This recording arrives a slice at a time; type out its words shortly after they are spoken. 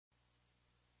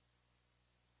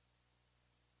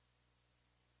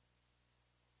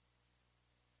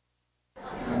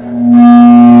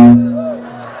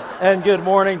And good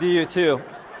morning to you, too.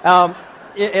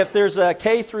 If there's a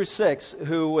K through 6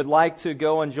 who would like to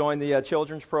go and join the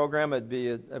children's program, it'd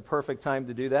be a perfect time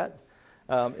to do that.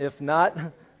 If not,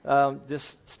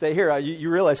 just stay here. You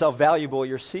realize how valuable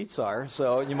your seats are,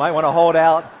 so you might want to hold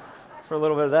out for a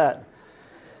little bit of that.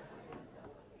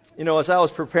 You know, as I was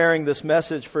preparing this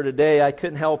message for today, I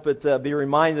couldn't help but be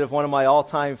reminded of one of my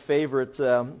all-time favorite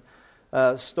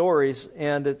stories,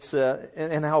 and it's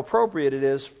and how appropriate it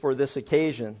is for this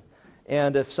occasion.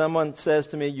 And if someone says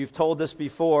to me, "You've told this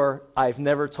before," I've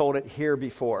never told it here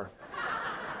before.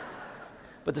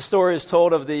 But the story is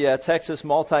told of the Texas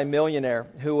multimillionaire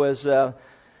who was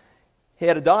he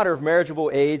had a daughter of marriageable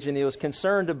age, and he was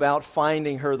concerned about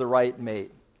finding her the right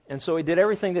mate. And so he did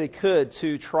everything that he could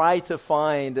to try to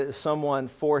find someone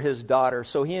for his daughter.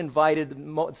 So he invited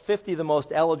 50 of the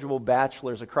most eligible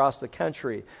bachelors across the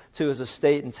country to his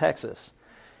estate in Texas.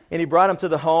 And he brought them to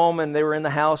the home, and they were in the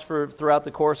house throughout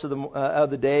the course of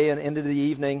the day and into the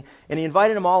evening. And he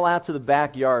invited them all out to the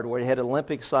backyard where he had an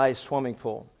Olympic-sized swimming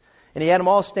pool. And he had them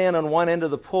all stand on one end of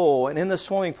the pool. And in the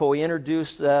swimming pool, he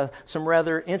introduced some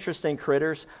rather interesting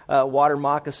critters, water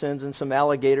moccasins and some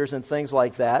alligators and things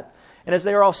like that. And as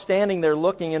they were all standing there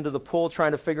looking into the pool,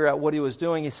 trying to figure out what he was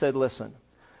doing, he said, "Listen,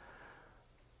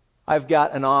 I've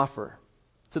got an offer.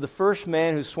 To the first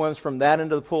man who swims from that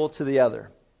end of the pool to the other,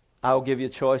 I will give you a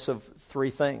choice of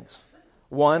 3 things.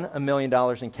 1, $1 million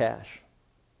in cash.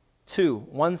 2,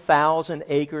 1,000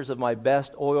 acres of my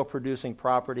best oil-producing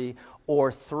property.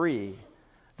 Or 3,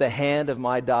 the hand of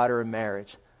my daughter in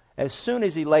marriage." As soon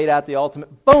as he laid out the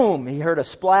ultimate, boom, he heard a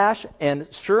splash, and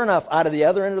sure enough, out of the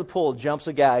other end of the pool jumps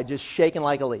a guy just shaking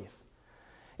like a leaf.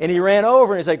 And he ran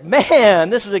over, and he's like, "Man,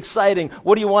 this is exciting.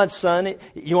 What do you want, son?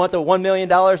 You want the $1 million?"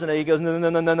 And he goes,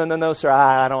 No, sir,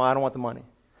 I don't want the money."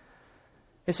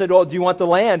 He said, "Well, do you want the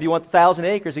land? Do you want the 1,000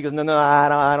 acres?" He goes, No,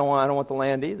 I don't want the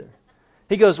land either."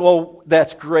 He goes, "Well,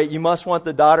 that's great. You must want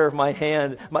the daughter of my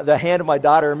hand, the hand of my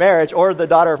daughter in marriage, or the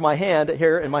daughter of my hand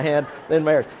here in my hand in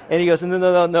marriage." And he goes,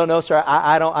 No, sir,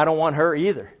 I don't want her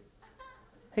either."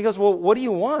 He goes, "Well, what do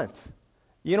you want?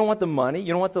 You don't want the money.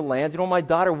 You don't want the land. You don't want my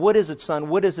daughter. What is it, son?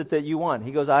 What is it that you want?"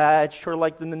 He goes, "I sure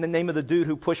like the name of the dude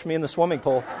who pushed me in the swimming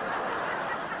pool."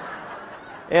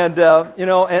 And you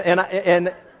know,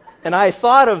 and I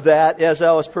thought of that as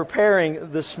I was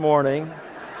preparing this morning.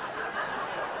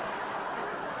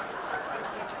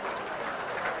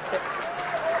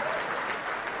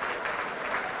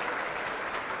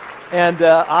 And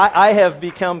I have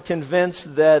become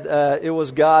convinced that it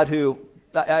was God who,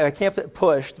 I can't put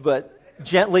pushed, but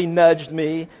gently nudged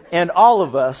me and all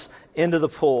of us into the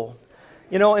pool.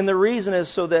 You know, and the reason is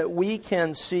so that we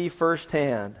can see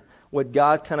firsthand what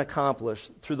God can accomplish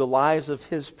through the lives of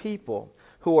His people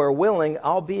who are willing,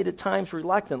 albeit at times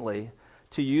reluctantly,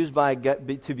 to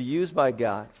be used by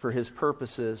God for His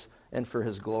purposes and for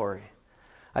His glory.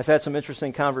 I've had some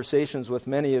interesting conversations with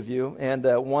many of you, and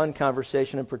one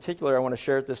conversation in particular I want to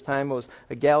share at this time was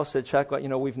a gal said, "Chuck, you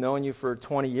know, we've known you for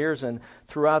 20 years, and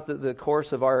throughout the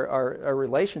course of our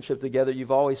relationship together,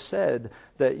 you've always said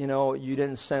that, you know, you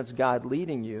didn't sense God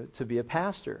leading you to be a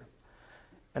pastor."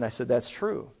 And I said, "That's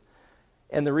true."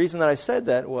 And the reason that I said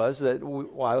that was that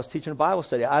while I was teaching a Bible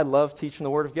study, I love teaching the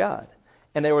Word of God.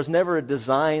 And there was never a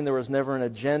design, there was never an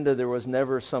agenda, there was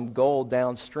never some goal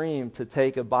downstream to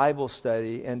take a Bible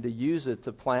study and to use it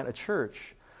to plant a church.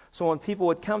 So when people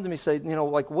would come to me and say, you know,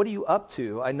 like, "What are you up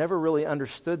to?" I never really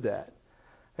understood that.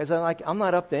 Because I'm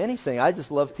not up to anything. I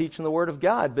just love teaching the Word of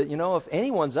God. But, you know, if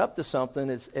anyone's up to something,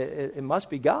 it must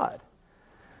be God.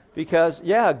 Because,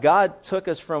 yeah, God took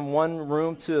us from one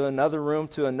room to another room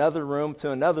to another room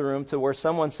to another room to where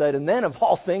someone said, and then of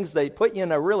all things, they put you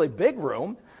in a really big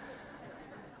room.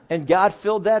 And God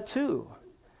filled that too.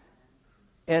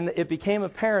 And it became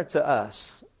apparent to us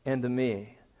and to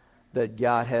me that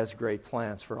God has great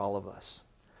plans for all of us.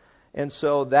 And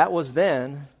so that was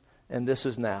then, and this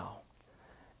is now.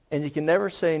 And you can never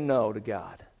say no to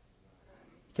God.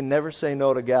 You can never say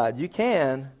no to God. You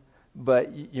can,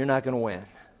 but you're not going to win.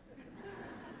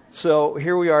 So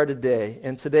here we are today,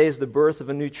 and today is the birth of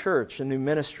a new church, a new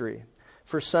ministry.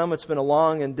 For some, it's been a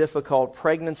long and difficult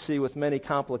pregnancy with many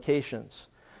complications.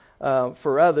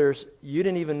 For others, you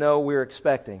didn't even know we were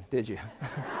expecting, did you?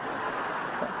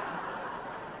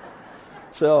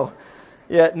 So,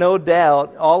 yeah, no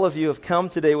doubt, all of you have come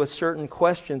today with certain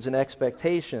questions and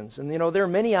expectations. And, you know, there are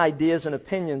many ideas and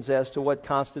opinions as to what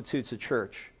constitutes a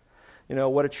church. You know,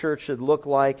 what a church should look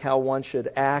like, how one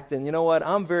should act. And you know what?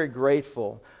 I'm very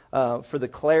grateful for the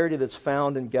clarity that's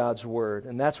found in God's Word.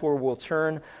 And that's where we'll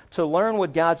turn to learn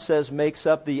what God says makes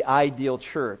up the ideal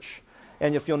church.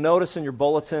 And if you'll notice in your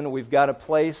bulletin, we've got a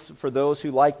place for those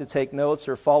who like to take notes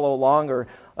or follow along, or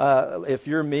if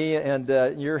you're me and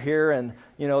you're here and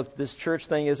this church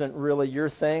thing isn't really your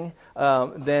thing,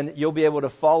 then you'll be able to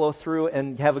follow through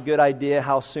and have a good idea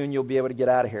how soon you'll be able to get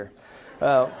out of here.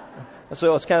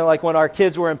 So it's kind of like when our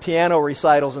kids were in piano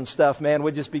recitals and stuff, man,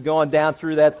 we'd just be going down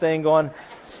through that thing going...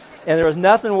 And there was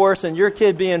nothing worse than your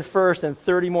kid being first and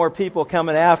 30 more people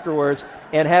coming afterwards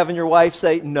and having your wife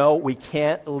say, no, we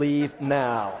can't leave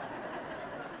now.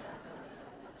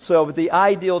 So the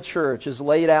ideal church is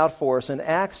laid out for us in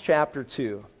Acts chapter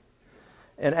 2.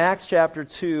 In Acts chapter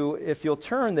 2, if you'll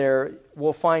turn there,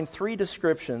 we'll find 3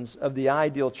 descriptions of the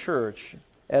ideal church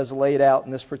as laid out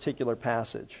in this particular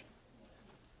passage.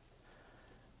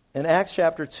 In Acts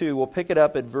chapter 2, we'll pick it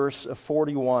up at verse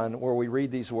 41 where we read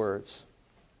these words.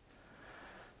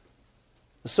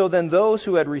 So then those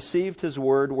who had received his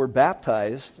word were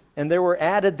baptized, and there were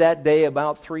added that day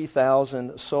about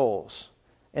 3,000 souls.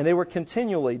 And they were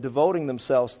continually devoting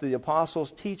themselves to the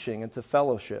apostles' teaching and to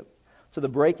fellowship, to the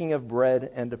breaking of bread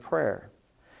and to prayer.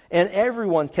 And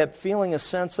everyone kept feeling a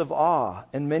sense of awe,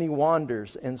 and many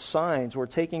wonders and signs were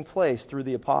taking place through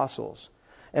the apostles.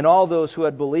 And all those who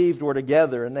had believed were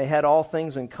together, and they had all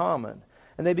things in common.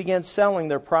 And they began selling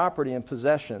their property and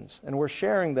possessions, and were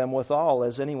sharing them with all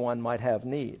as anyone might have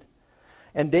need.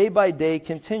 And day by day,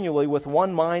 continually, with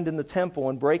one mind in the temple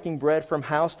and breaking bread from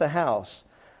house to house,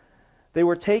 they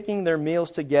were taking their meals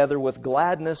together with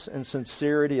gladness and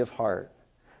sincerity of heart,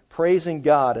 praising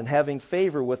God and having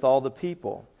favor with all the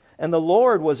people. And the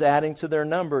Lord was adding to their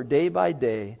number day by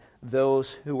day those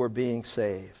who were being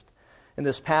saved. In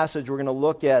this passage, we're going to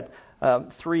look at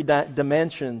 3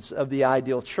 dimensions of the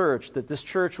ideal church. That this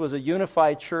church was a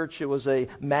unified church, it was a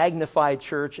magnified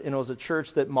church, and it was a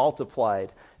church that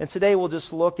multiplied. And today we'll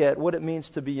just look at what it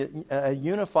means to be a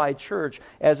unified church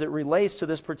as it relates to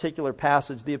this particular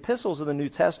passage. The epistles of the New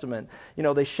Testament,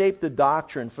 they shape the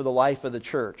doctrine for the life of the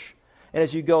church. And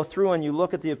as you go through and you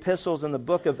look at the epistles in the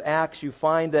book of Acts, you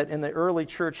find that in the early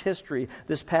church history,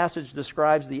 this passage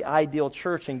describes the ideal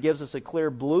church and gives us a clear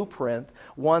blueprint,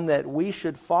 one that we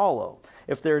should follow.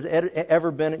 If there's ever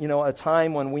been, a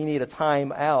time when we need a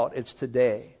time out, it's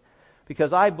today.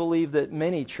 Because I believe that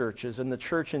many churches, and the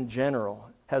church in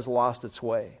general, has lost its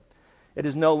way. It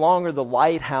is no longer the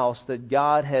lighthouse that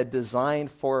God had designed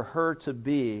for her to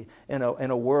be in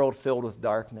a world filled with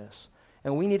darkness.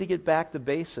 And we need to get back to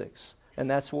basics. And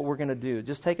that's what we're going to do.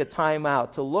 Just take a time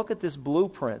out to look at this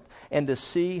blueprint and to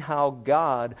see how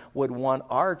God would want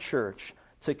our church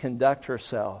to conduct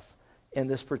herself in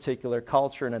this particular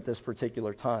culture and at this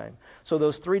particular time. So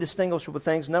those 3 distinguishable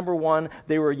things. Number 1,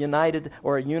 they were a united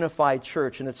or a unified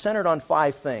church. And it's centered on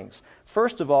 5 things.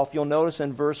 First of all, if you'll notice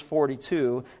in verse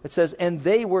 42, it says, and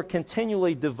they were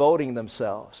continually devoting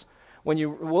themselves. When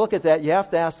you look at that, you have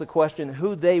to ask the question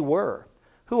who they were.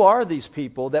 Who are these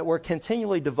people that were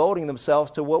continually devoting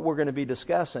themselves to what we're going to be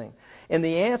discussing? And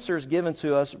the answer is given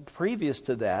to us previous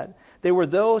to that. They were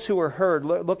those who were heard.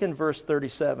 Look in verse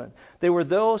 37. They were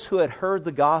those who had heard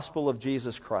the gospel of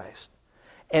Jesus Christ.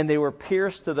 And they were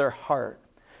pierced to their heart.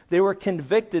 They were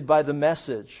convicted by the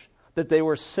message that they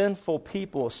were sinful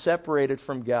people separated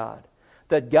from God.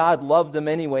 That God loved them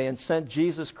anyway and sent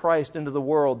Jesus Christ into the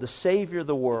world, the Savior of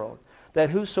the world. That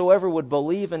whosoever would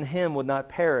believe in him would not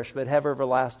perish, but have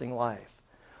everlasting life.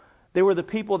 They were the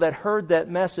people that heard that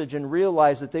message and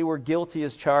realized that they were guilty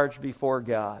as charged before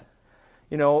God.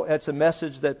 It's a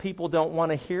message that people don't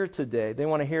want to hear today. They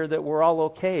want to hear that we're all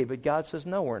okay, but God says,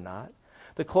 no, we're not.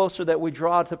 The closer that we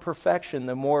draw to perfection,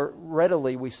 the more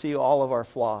readily we see all of our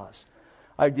flaws.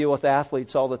 I deal with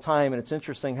athletes all the time, and it's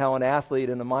interesting how an athlete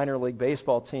in a minor league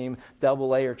baseball team, AA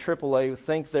or AAA,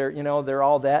 think they're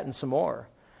all that and some more.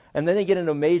 And then they get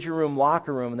into a major room,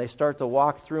 locker room, and they start to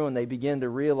walk through and they begin to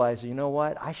realize, you know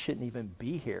what? I shouldn't even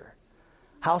be here.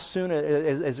 How soon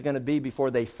is it going to be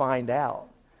before they find out?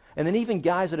 And then even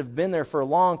guys that have been there for a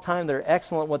long time, they're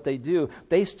excellent at what they do,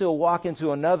 they still walk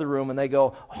into another room and they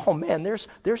go, oh man, there's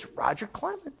Roger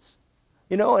Clemens.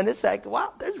 And it's like,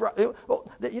 wow,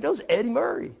 there's Eddie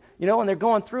Murray. And they're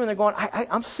going through and they're going,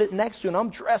 I'm sitting next to and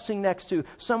I'm dressing next to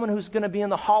someone who's going to be in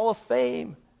the Hall of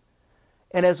Fame.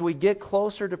 And as we get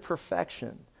closer to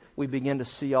perfection, we begin to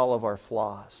see all of our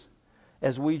flaws.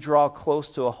 As we draw close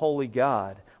to a holy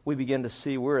God, we begin to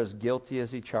see we're as guilty as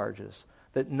he charges.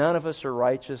 That none of us are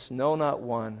righteous, no, not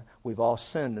one. We've all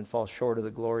sinned and fall short of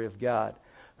the glory of God.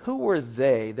 Who were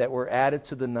they that were added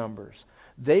to the numbers?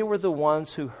 They were the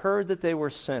ones who heard that they were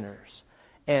sinners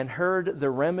and heard the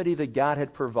remedy that God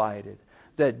had provided,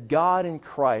 that God in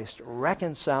Christ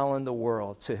reconciling the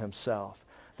world to himself.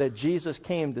 That Jesus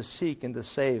came to seek and to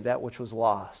save that which was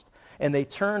lost. and they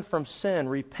turn from sin,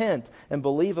 repent, and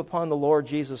believe upon the Lord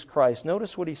Jesus Christ.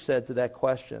 Notice what he said to that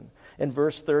question. In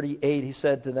verse 38, he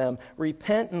said to them,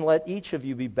 repent and let each of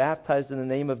you be baptized in the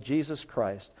name of Jesus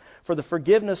Christ for the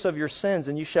forgiveness of your sins,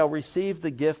 and you shall receive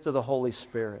the gift of the Holy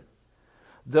Spirit.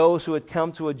 Those who had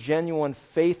come to a genuine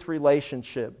faith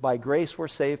relationship, by grace were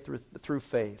saved through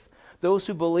faith. Those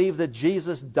who believe that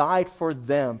Jesus died for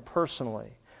them personally,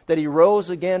 that he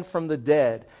rose again from the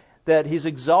dead, that he's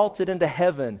exalted into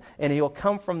heaven, and he'll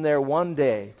come from there one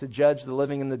day to judge the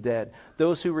living and the dead.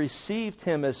 Those who received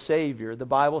him as Savior, the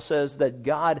Bible says that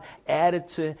God added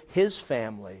to his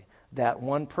family that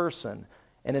one person.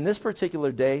 And in this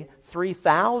particular day,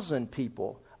 3,000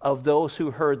 people of those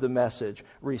who heard the message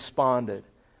responded.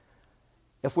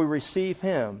 If we receive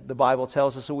him, the Bible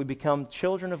tells us that we become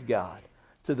children of God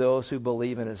to those who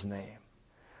believe in his name.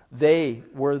 They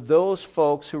were those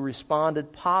folks who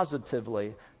responded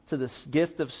positively to this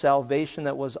gift of salvation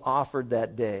that was offered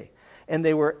that day. And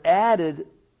they were added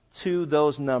to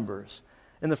those numbers.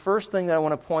 And the first thing that I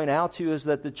want to point out to you is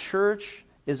that the church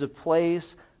is a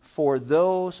place for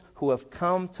those who have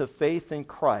come to faith in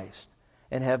Christ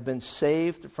and have been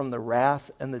saved from the wrath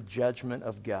and the judgment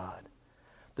of God.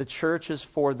 The church is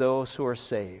for those who are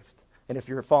saved. And if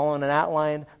you're following an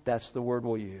outline, that's the word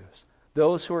we'll use.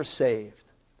 Those who are saved.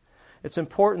 It's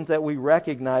important that we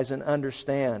recognize and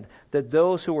understand that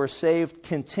those who were saved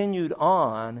continued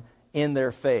on in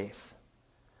their faith.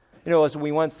 You know, as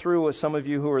we went through, as some of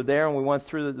you who were there, and we went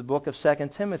through the book of 2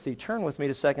 Timothy, turn with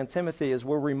me to 2 Timothy as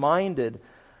we're reminded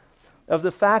of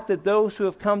the fact that those who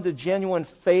have come to genuine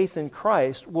faith in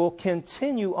Christ will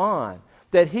continue on.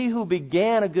 That he who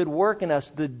began a good work in us,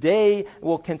 the day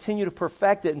will continue to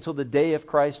perfect it until the day of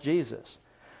Christ Jesus.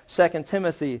 2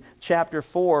 Timothy chapter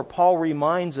 4, Paul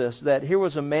reminds us that here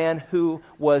was a man who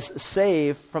was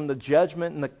saved from the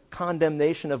judgment and the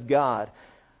condemnation of God.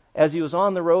 As he was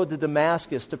on the road to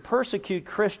Damascus to persecute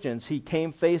Christians, he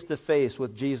came face to face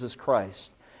with Jesus Christ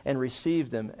and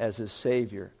received him as his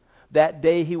Savior. That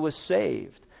day he was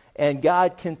saved, and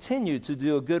God continued to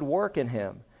do a good work in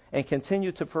him and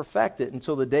continue to perfect it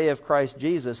until the day of Christ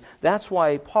Jesus. That's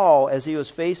why Paul, as he was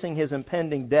facing his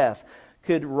impending death,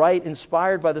 could write,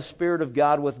 inspired by the Spirit of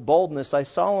God with boldness, I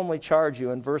solemnly charge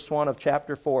you, in verse 1 of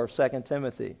chapter 4 of 2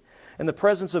 Timothy, in the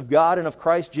presence of God and of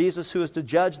Christ Jesus, who is to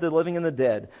judge the living and the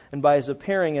dead, and by his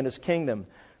appearing in his kingdom,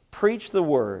 preach the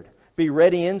word, be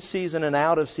ready in season and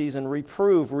out of season,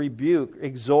 reprove, rebuke,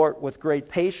 exhort with great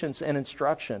patience and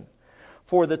instruction.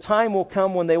 For the time will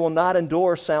come when they will not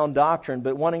endure sound doctrine,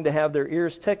 but wanting to have their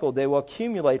ears tickled, they will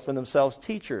accumulate for themselves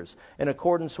teachers in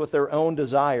accordance with their own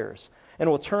desires, and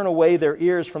will turn away their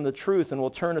ears from the truth and will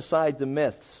turn aside to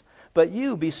myths. But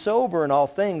you, be sober in all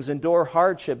things, endure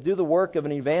hardship, do the work of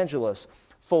an evangelist,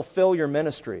 fulfill your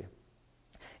ministry.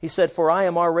 He said, for I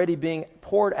am already being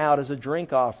poured out as a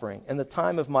drink offering, and the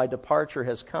time of my departure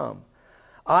has come.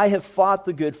 I have fought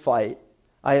the good fight,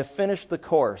 I have finished the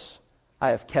course, I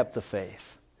have kept the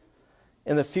faith.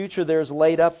 In the future there is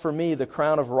laid up for me the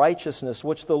crown of righteousness,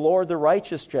 which the Lord, the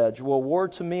righteous judge, will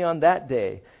award to me on that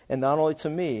day, and not only to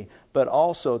me, but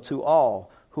also to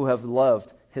all who have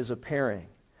loved his appearing.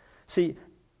 See,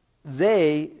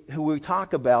 they who we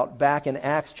talk about back in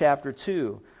Acts chapter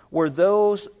 2 were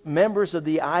those members of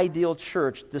the ideal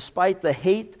church. Despite the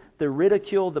hate, the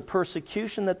ridicule, the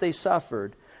persecution that they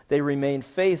suffered, they remained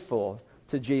faithful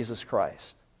to Jesus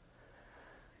Christ.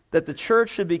 That the church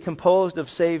should be composed of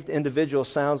saved individuals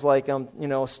sounds like I'm,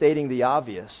 stating the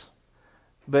obvious,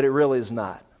 but it really is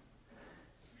not.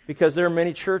 Because there are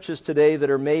many churches today that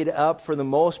are made up for the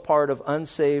most part of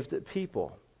unsaved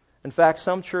people. In fact,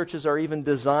 some churches are even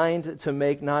designed to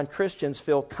make non-Christians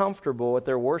feel comfortable at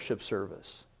their worship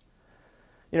service.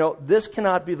 This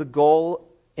cannot be the goal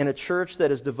in a church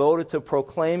that is devoted to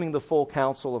proclaiming the full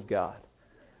counsel of God.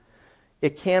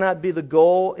 It cannot be the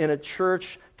goal in a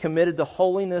church committed to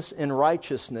holiness and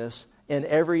righteousness in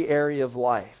every area of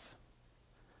life.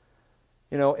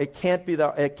 It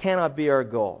cannot be our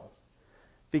goal.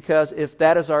 Because if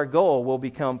that is our goal, we'll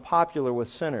become popular with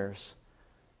sinners,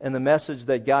 and the message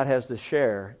that God has to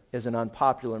share is an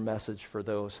unpopular message for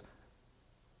those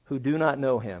who do not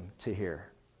know him to hear.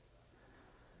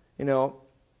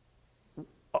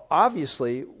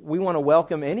 Obviously, we want to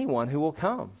welcome anyone who will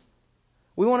come.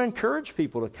 We want to encourage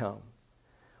people to come.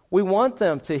 We want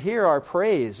them to hear our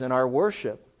praise and our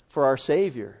worship for our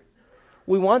Savior.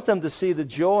 We want them to see the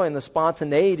joy and the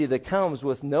spontaneity that comes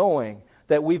with knowing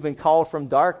that we've been called from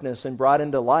darkness and brought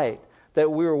into light,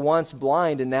 that we were once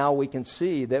blind and now we can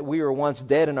see, that we were once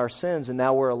dead in our sins and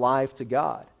now we're alive to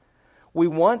God. We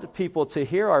want people to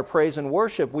hear our praise and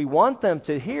worship. We want them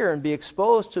to hear and be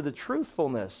exposed to the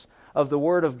truthfulness of the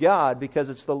Word of God, because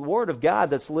it's the Word of God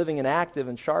that's living and active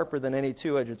and sharper than any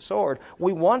two-edged sword.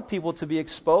 We want people to be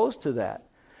exposed to that.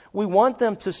 We want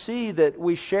them to see that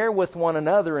we share with one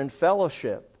another in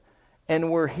fellowship, and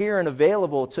we're here and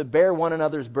available to bear one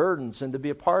another's burdens and to be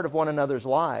a part of one another's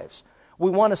lives. We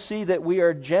want to see that we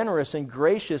are generous and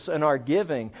gracious in our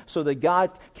giving so that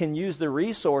God can use the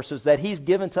resources that He's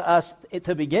given to us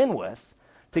to begin with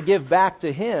to give back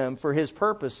to Him for His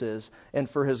purposes and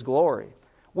for His glory.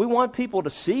 We want people to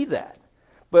see that.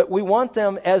 But we want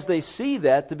them, as they see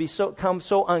that, to become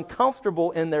so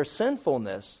uncomfortable in their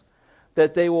sinfulness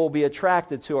that they will be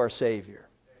attracted to our Savior.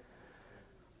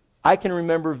 I can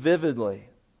remember vividly,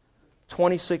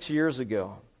 26 years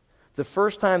ago, the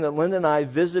first time that Linda and I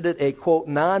visited a, quote,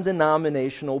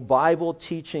 non-denominational Bible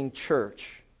teaching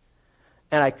church.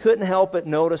 And I couldn't help but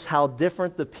notice how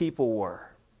different the people were.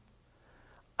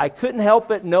 I couldn't help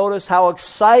but notice how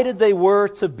excited they were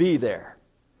to be there.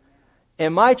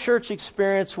 And my church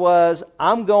experience was,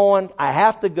 I'm going, I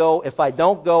have to go. If I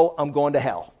don't go, I'm going to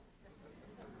hell.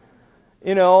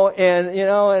 And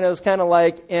it was kind of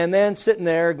like, and then sitting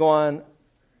there going,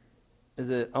 is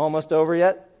it almost over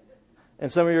yet?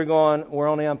 And some of you are going, we're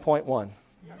only on point 1.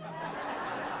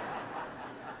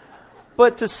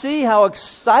 But to see how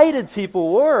excited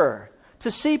people were, to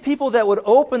see people that would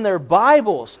open their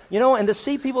Bibles, and to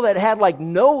see people that had like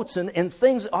notes and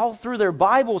things all through their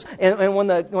Bibles, and when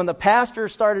the pastor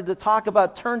started to talk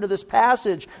about turn to this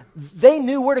passage, they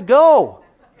knew where to go.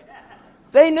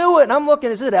 They knew it. And I'm looking,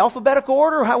 is it alphabetical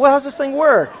order? How does this thing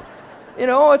work?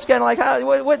 It's kind of like,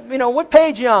 what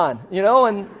page you on?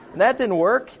 And that didn't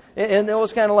work. And it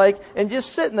was kind of like, and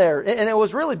just sitting there. And it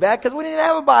was really bad because we didn't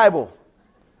have a Bible.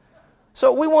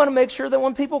 So we want to make sure that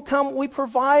when people come, we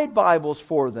provide Bibles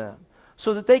for them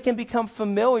so that they can become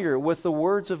familiar with the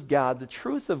words of God, the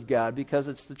truth of God, because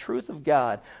it's the truth of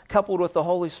God coupled with the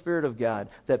Holy Spirit of God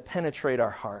that penetrate our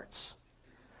hearts.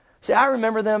 See, I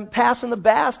remember them passing the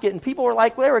basket, and people were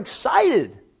like, they were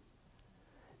excited.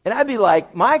 And I'd be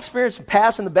like, my experience of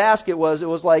passing the basket was, it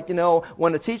was like,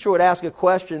 when a teacher would ask a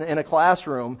question in a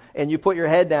classroom, and you put your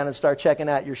head down and start checking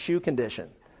out your shoe condition.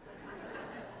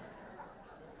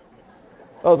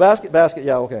 Oh, basket,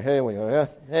 yeah, okay, here we go, yeah,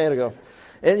 there we go.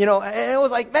 And, and it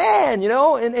was like, man,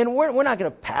 and we're not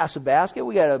going to pass a basket.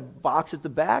 We got a box at the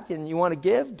back, and you want to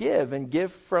give, and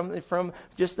give from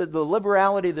just the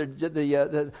liberality,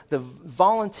 the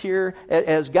volunteer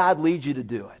as God leads you to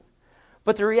do it.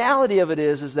 But the reality of it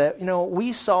is that,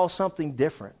 we saw something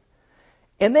different.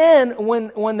 And then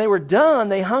when they were done,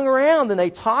 they hung around and they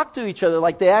talked to each other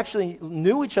like they actually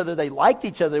knew each other. They liked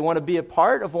each other. They want to be a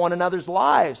part of one another's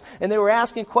lives. And they were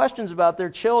asking questions about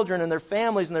their children and their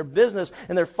families and their business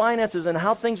and their finances and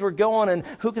how things were going and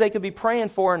who they could be praying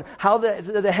for and how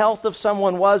the health of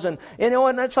someone was. And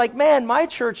it's like, man, my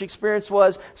church experience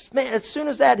was, man, as soon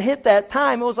as that hit that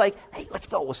time, it was like, hey, let's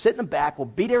go. We'll sit in the back. We'll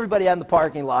beat everybody out in the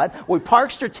parking lot. We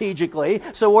park strategically.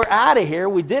 So we're out of here.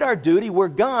 We did our duty. We're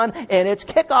gone. And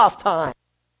it's kickoff time.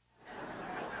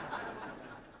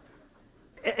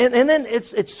 And then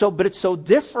it's so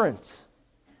different.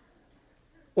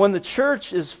 When the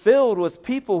church is filled with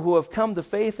people who have come to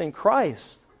faith in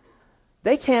Christ,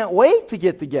 they can't wait to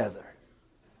get together.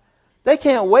 They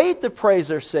can't wait to praise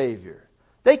their Savior.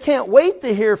 They can't wait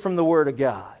to hear from the Word of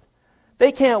God.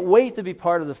 They can't wait to be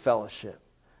part of the fellowship.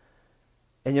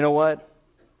 And you know what?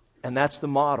 And that's the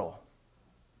model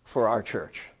for our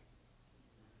church.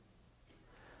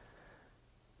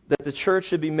 That the church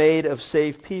should be made of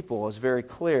saved people is very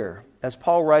clear. As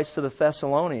Paul writes to the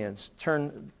Thessalonians,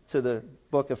 turn to the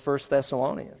book of 1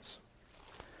 Thessalonians.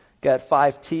 Got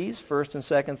 5 T's, 1 and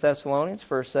 2 Thessalonians,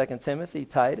 1, 2 Timothy,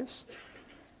 Titus.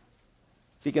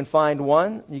 If you can find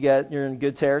one, you're in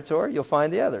good territory. You'll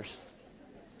find the others.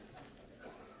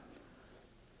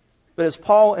 But as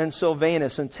Paul and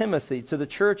Silvanus and Timothy to the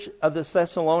church of the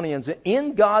Thessalonians,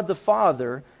 in God the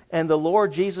Father and the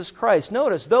Lord Jesus Christ.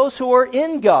 Notice, those who are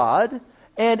in God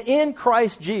and in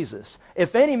Christ Jesus.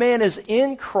 If any man is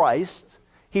in Christ,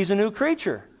 he's a new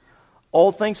creature.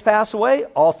 Old things pass away,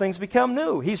 all things become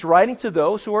new. He's writing to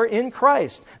those who are in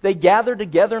Christ. They gathered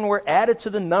together and were added to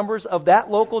the numbers of that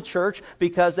local church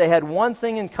because they had one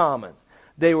thing in common.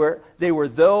 They were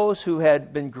those who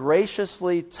had been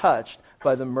graciously touched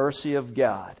by the mercy of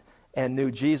God and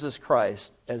knew Jesus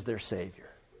Christ as their Savior.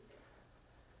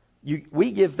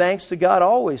 We give thanks to God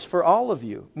always for all of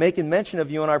you, making mention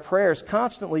of you in our prayers,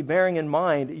 constantly bearing in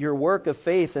mind your work of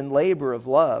faith and labor of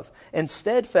love, and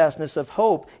steadfastness of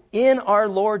hope in our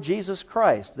Lord Jesus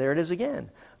Christ. There it is again.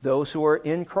 Those who are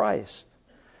in Christ.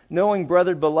 Knowing,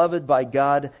 brother beloved by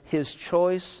God, His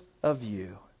choice of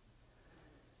you.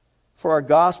 For our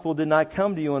gospel did not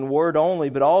come to you in word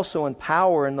only, but also in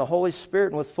power and the Holy Spirit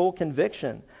and with full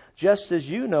conviction, just as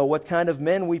you know what kind of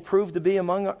men we proved to be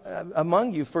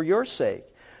among you for your sake.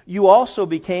 You also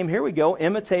became, here we go,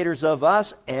 imitators of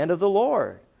us and of the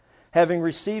Lord, having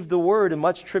received the word in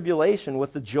much tribulation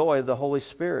with the joy of the Holy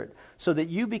Spirit, so that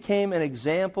you became an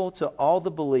example to all the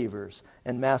believers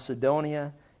in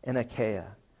Macedonia and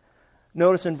Achaia.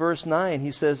 Notice in verse 9,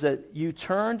 he says that you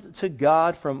turned to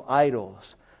God from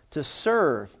idols to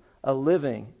serve a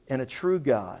living and a true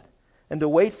God, and to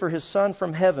wait for His Son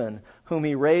from heaven, whom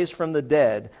He raised from the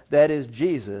dead, that is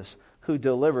Jesus, who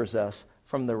delivers us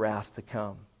from the wrath to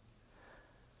come.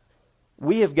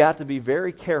 We have got to be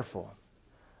very careful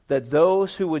that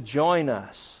those who would join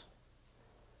us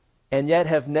and yet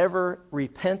have never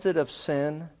repented of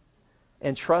sin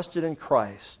and trusted in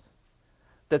Christ,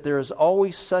 that there is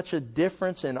always such a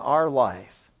difference in our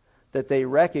life that they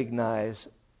recognize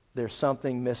there's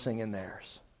something missing in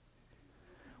theirs.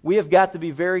 We have got to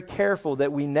be very careful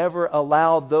that we never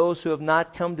allow those who have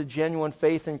not come to genuine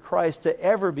faith in Christ to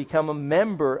ever become a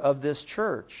member of this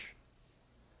church,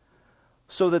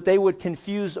 so that they would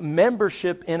confuse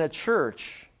membership in a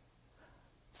church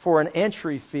for an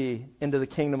entry fee into the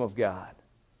kingdom of God.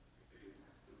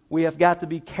 We have got to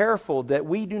be careful that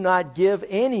we do not give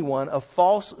anyone a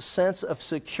false sense of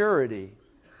security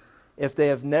if they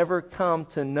have never come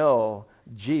to know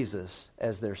Jesus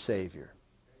as their Savior.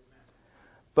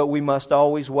 But we must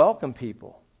always welcome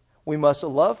people. We must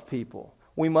love people.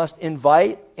 We must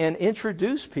invite and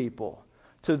introduce people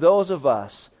to those of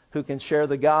us who can share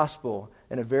the gospel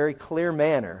in a very clear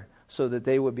manner so that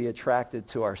they would be attracted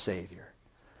to our Savior.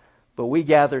 But we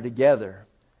gather together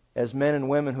as men and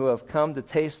women who have come to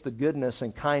taste the goodness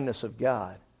and kindness of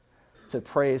God, to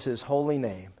praise His holy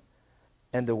name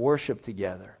and to worship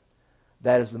together.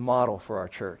 That is the model for our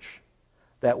church.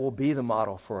 That will be the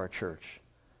model for our church.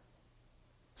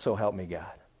 So help me God.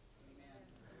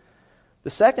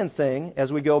 The second thing,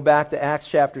 as we go back to Acts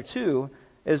chapter 2,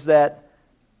 is that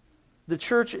the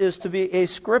church is to be a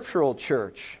scriptural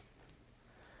church.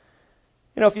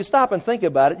 You know, if you stop and think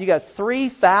about it, you got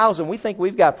 3,000, we think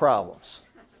we've got problems.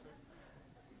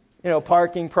 You know,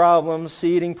 parking problems,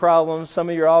 seating problems. Some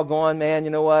of you are all going, man,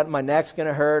 you know what, my neck's going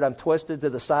to hurt. I'm twisted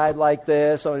to the side like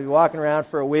this. I'm going to be walking around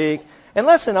for a week. And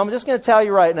listen, I'm just going to tell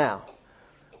you right now,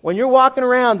 when you're walking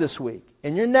around this week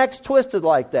and your neck's twisted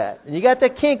like that, and you got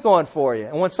that kink going for you,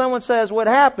 and when someone says, what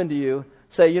happened to you,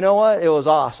 say, you know what, it was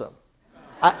awesome.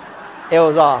 It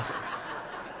was awesome.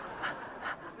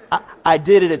 I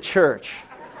did it at church.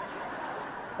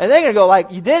 And they're going to go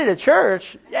like, you did it at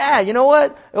church? Yeah, you know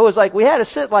what? It was like we had to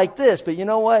sit like this, but you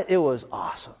know what? It was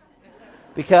awesome.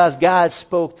 Because God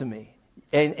spoke to me.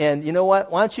 And you know what?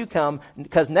 Why don't you come?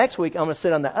 Because next week I'm going to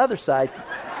sit on the other side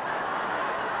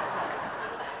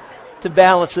to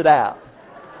balance it out.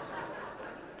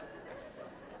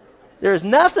 There's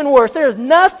nothing worse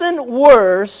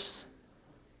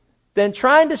than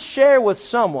trying to share with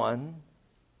someone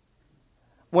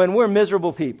when we're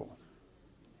miserable people.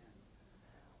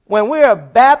 When we are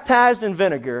baptized in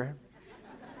vinegar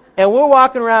and we're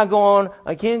walking around going,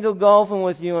 I can't go golfing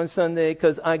with you on Sunday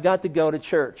because I got to go to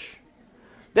church.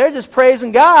 They're just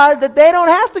praising God that they don't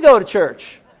have to go to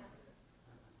church.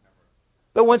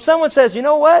 But when someone says, you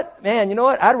know what, man, you know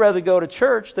what, I'd rather go to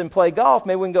church than play golf.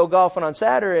 Maybe we can go golfing on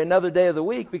Saturday, another day of the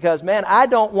week, because, man, I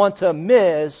don't want to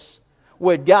miss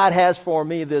what God has for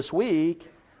me this week.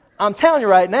 I'm telling you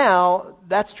right now,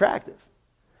 that's attractive.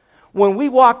 When we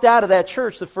walked out of that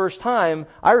church the first time,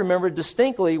 I remember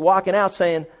distinctly walking out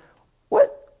saying,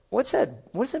 what's that?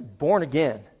 What is it, born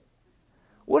again?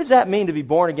 What does that mean to be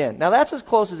born again? Now, that's as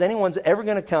close as anyone's ever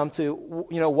going to come to,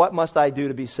 you know, what must I do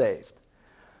to be saved?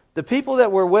 The people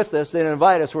that were with us, that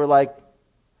invite us, were like,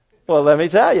 well, let me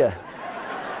tell you.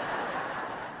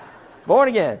 Born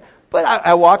again. But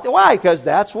I walked away because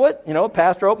that's what, you know,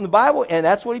 pastor opened the Bible and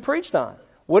that's what he preached on.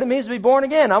 What it means to be born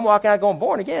again. I'm walking out going,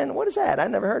 born again? What is that? I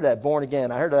never heard of that, born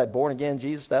again. I heard of that born again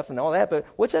Jesus stuff and all that, but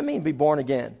what's that mean, to be born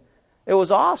again? It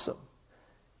was awesome.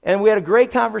 And we had a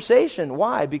great conversation.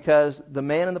 Why? Because the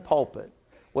man in the pulpit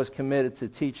was committed to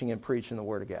teaching and preaching the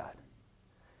Word of God.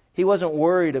 He wasn't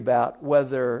worried about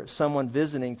whether someone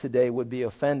visiting today would be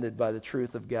offended by the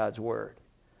truth of God's Word.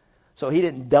 So he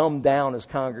didn't dumb down his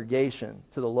congregation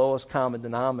to the lowest common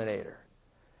denominator.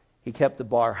 He kept the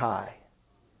bar high,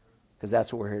 because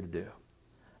that's what we're here to do.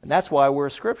 And that's why we're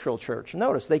a scriptural church.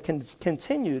 Notice, they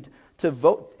continually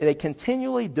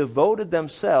devoted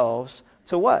themselves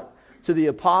to what? To the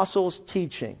apostles'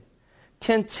 teaching.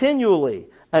 Continually.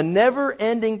 A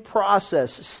never-ending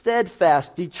process.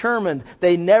 Steadfast, determined.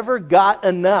 They never got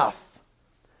enough.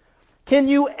 Can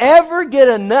you ever get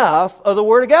enough of the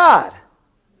Word of God?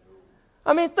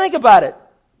 I mean, think about it.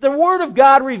 The Word of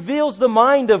God reveals the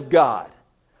mind of God.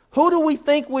 Who do we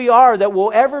think we are that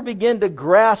will ever begin to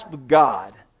grasp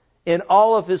God in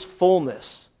all of His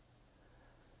fullness?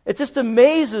 It just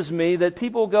amazes me that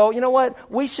people go, you know what,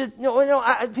 we should,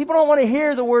 people don't want to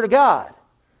hear the Word of God.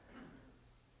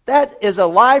 That is a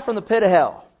lie from the pit of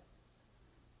hell.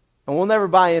 And we'll never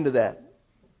buy into that.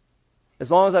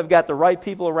 As long as I've got the right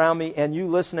people around me and you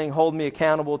listening hold me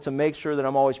accountable to make sure that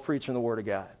I'm always preaching the Word of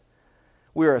God.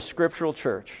 We are a scriptural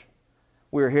church.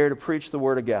 We are here to preach the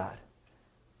Word of God.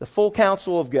 The full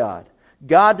counsel of God.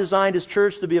 God designed His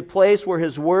church to be a place where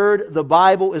His Word, the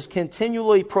Bible, is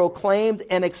continually proclaimed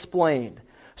and explained.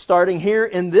 Starting here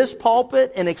in this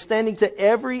pulpit and extending to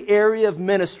every area of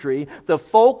ministry, the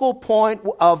focal point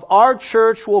of our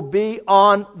church will be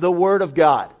on the Word of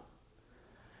God.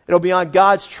 It'll be on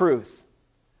God's truth.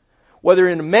 Whether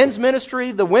in the men's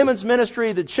ministry, the women's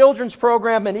ministry, the children's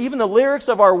program, and even the lyrics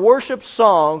of our worship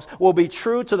songs will be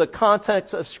true to the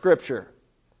context of Scripture.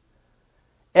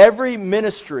 Every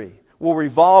ministry will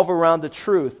revolve around the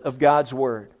truth of God's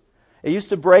Word. It used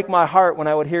to break my heart when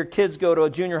I would hear kids go to a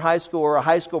junior high school or a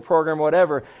high school program or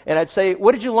whatever, and I'd say,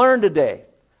 "What did you learn today?"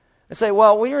 I'd say,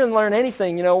 "Well, we didn't learn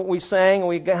anything. We sang and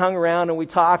we hung around and we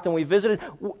talked and we visited."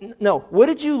 No, what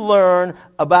did you learn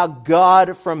about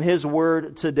God from His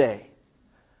Word today?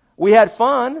 We had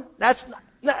fun. That's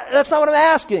not what I'm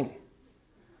asking.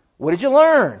 What did you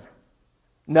learn?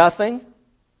 Nothing.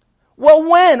 Well,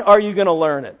 when are you going to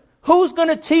learn it? Who's going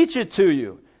to teach it to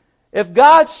you? If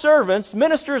God's servants,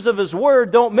 ministers of His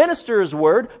Word, don't minister His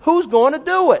Word, who's going to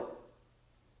do it?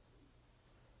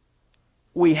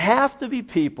 We have to be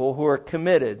people who are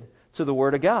committed to the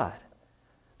Word of God.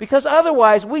 Because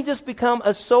otherwise, we just become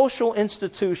a social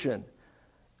institution.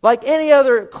 Like any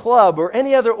other club or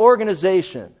any other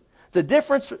organization. The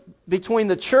difference between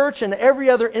the church and every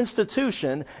other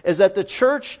institution is that the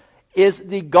church is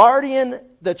the guardian,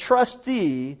 the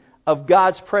trustee of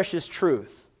God's precious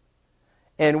truth.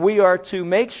 And we are to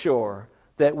make sure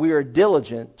that we are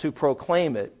diligent to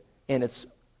proclaim it in its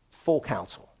full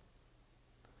counsel.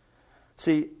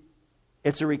 See,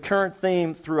 it's a recurrent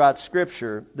theme throughout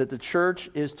Scripture that the church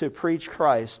is to preach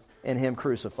Christ and Him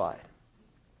crucified.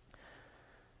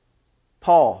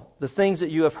 Paul, the things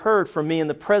that you have heard from me in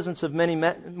the presence of many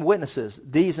witnesses,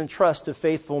 these entrust to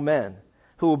faithful men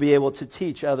who will be able to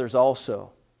teach others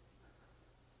also.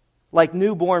 Like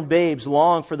newborn babes,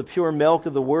 long for the pure milk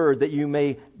of the Word that you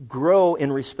may grow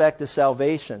in respect to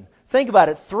salvation. Think about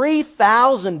it,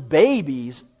 3,000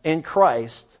 babies in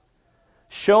Christ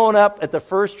showing up at the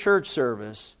first church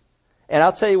service. And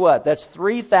I'll tell you what, that's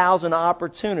 3,000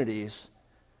 opportunities.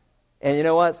 And you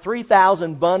know what?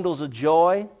 3,000 bundles of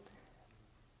joy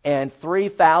and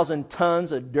 3,000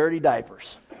 tons of dirty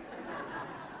diapers.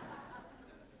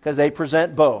 Because they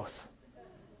present both.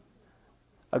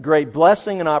 A great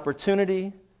blessing and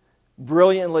opportunity,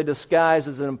 brilliantly disguised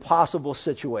as an impossible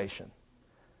situation.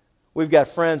 We've got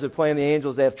friends that play in the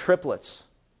Angels, they have triplets.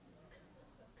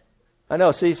 I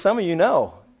know, see, some of you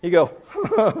know. You go,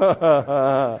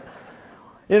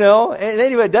 and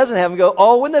anybody that doesn't have them go,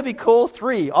 "Oh, wouldn't that be cool?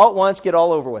 3, all at once, get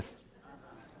all over with."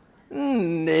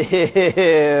 No.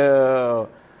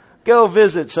 Go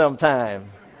visit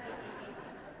sometime.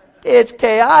 It's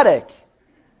chaotic.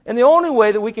 And the only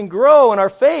way that we can grow in our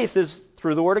faith is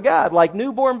through the Word of God. Like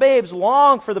newborn babes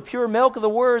long for the pure milk of the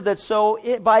Word, that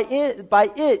by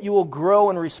it you will grow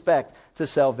in respect to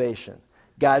salvation.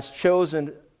 God's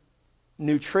chosen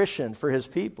nutrition for His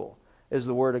people is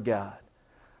the Word of God.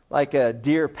 Like a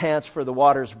deer pants for the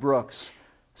water's brooks,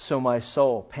 so my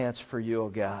soul pants for you, O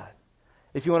God.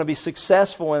 If you want to be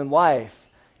successful in life,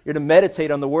 you're to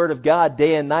meditate on the Word of God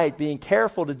day and night, being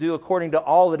careful to do according to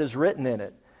all that is written in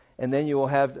it. And then you will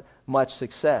have much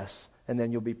success, and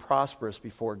then you'll be prosperous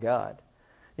before God.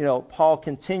 Paul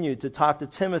continued to talk to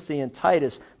Timothy and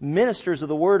Titus, ministers of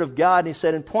the Word of God, and he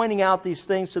said, "In pointing out these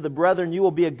things to the brethren, you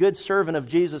will be a good servant of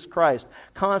Jesus Christ,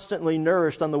 constantly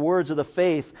nourished on the words of the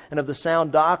faith and of the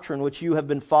sound doctrine which you have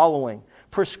been following.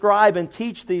 Prescribe and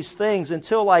teach these things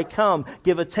until I come.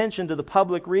 Give attention to the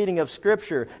public reading of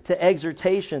Scripture, to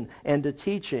exhortation, and to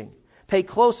teaching. Pay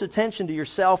close attention to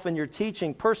yourself and your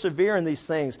teaching. Persevere in these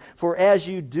things, for as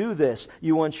you do this,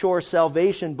 you will ensure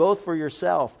salvation both for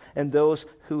yourself and those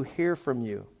who hear from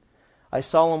you. I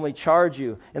solemnly charge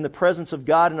you in the presence of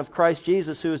God and of Christ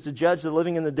Jesus, who is to judge the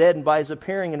living and the dead, and by His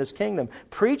appearing in His kingdom.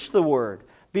 Preach the Word.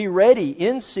 Be ready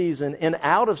in season and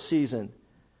out of season.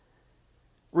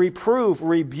 Reprove,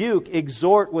 rebuke,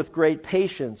 exhort with great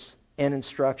patience and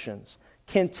instructions.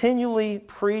 Continually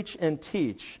preach and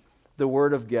teach the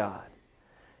Word of God."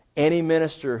 Any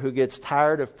minister who gets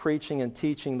tired of preaching and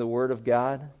teaching the Word of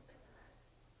God,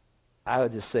 I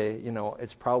would just say,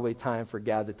 it's probably time for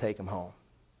God to take him home.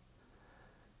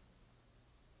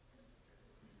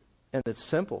 And it's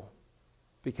simple,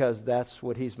 because that's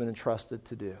what he's been entrusted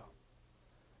to do.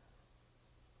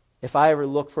 If I ever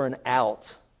look for an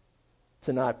out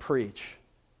to not preach,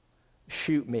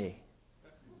 shoot me.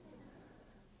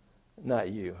 Not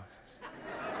you.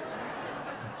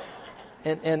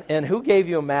 And who gave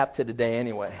you a map to today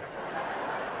anyway?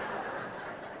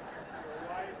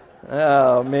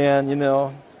 Oh,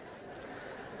 man,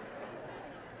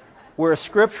 we're a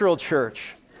scriptural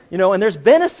church. And there's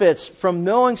benefits from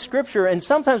knowing Scripture, and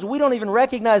sometimes we don't even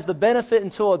recognize the benefit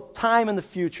until a time in the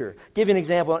future. Give you an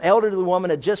example. An elderly woman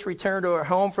had just returned to her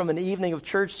home from an evening of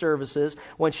church services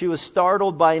when she was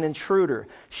startled by an intruder.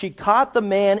 She caught the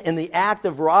man in the act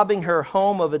of robbing her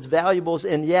home of its valuables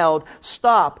and yelled,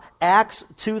 "Stop, Acts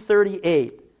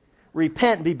 2:38.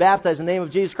 Repent and be baptized in the name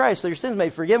of Jesus Christ so your sins may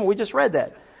be forgiven." We just read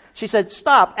that. She said,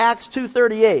 "Stop, Acts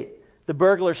 2:38. The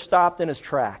burglar stopped in his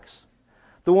tracks.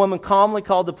 The woman calmly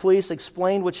called the police,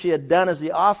 explained what she had done. As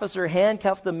the officer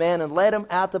handcuffed the man and led him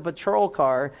out the patrol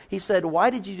car, he said, "Why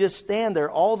did you just stand there?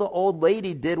 All the old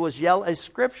lady did was yell a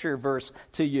scripture verse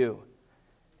to you."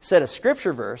 He said, "A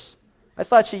scripture verse? I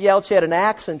thought she yelled she had an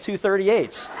axe and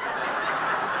 238s.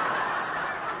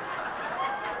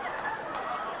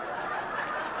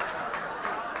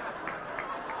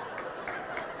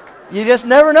 You just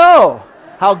never know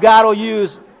how God will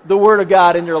use the Word of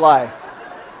God in your life.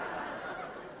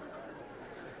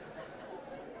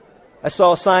 I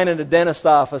saw a sign in the dentist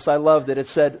office. I loved it. It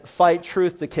said, "Fight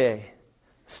truth decay.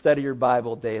 Study your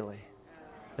Bible daily."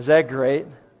 Is that great?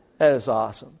 That is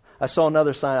awesome. I saw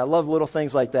another sign. I love little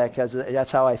things like that because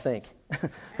that's how I think.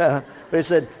 But it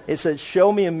said,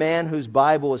 "Show me a man whose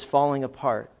Bible is falling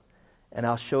apart, and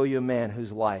I'll show you a man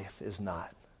whose life is not."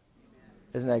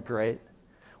 Isn't that great?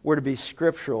 We're to be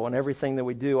scriptural in everything that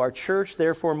we do. Our church,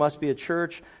 therefore, must be a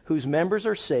church whose members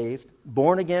are saved,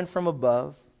 born again from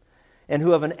above, and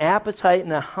who have an appetite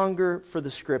and a hunger for the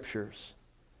Scriptures,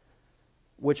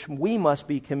 which we must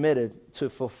be committed to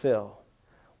fulfill.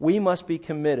 We must be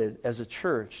committed as a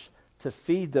church to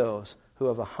feed those who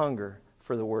have a hunger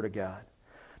for the Word of God.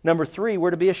 Number 3,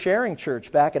 we're to be a sharing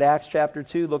church. Back at Acts chapter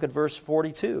 2, look at verse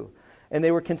 42. "And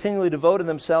they were continually devoting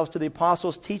themselves to the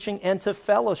apostles' teaching and to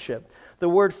fellowship." The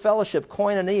word fellowship,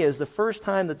 koinonia, is the first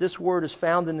time that this word is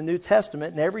found in the New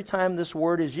Testament, and every time this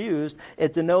word is used,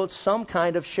 it denotes some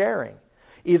kind of sharing.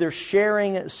 Either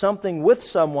sharing something with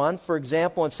someone, for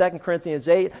example, in 2 Corinthians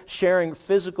 8, sharing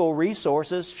physical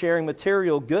resources, sharing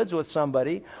material goods with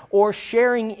somebody, or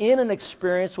sharing in an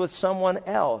experience with someone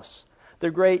else. They're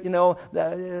great,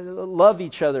 love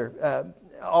each other.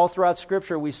 All throughout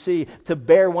Scripture we see to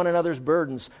bear one another's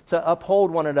burdens, to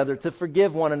uphold one another, to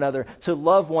forgive one another, to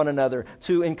love one another,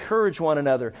 to encourage one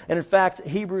another. And in fact,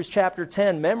 Hebrews chapter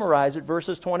 10, memorize it,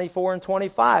 verses 24 and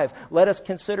 25. Let us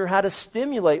consider how to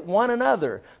stimulate one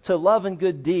another to love and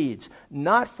good deeds,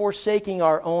 not forsaking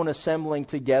our own assembling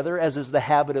together, as is the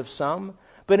habit of some,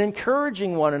 but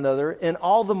encouraging one another, and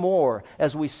all the more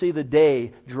as we see the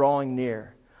day drawing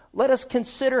near. Let us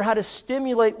consider how to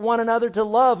stimulate one another to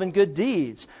love and good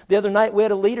deeds. The other night we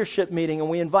had a leadership meeting and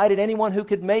we invited anyone who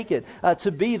could make it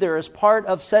to be there as part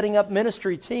of setting up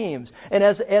ministry teams. And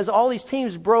as all these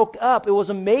teams broke up, it was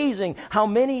amazing how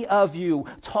many of you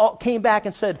came back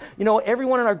and said,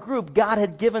 everyone in our group, God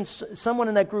had given someone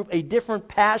in that group a different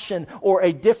passion or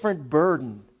a different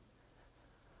burden.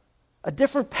 A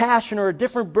different passion or a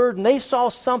different burden. They saw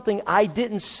something I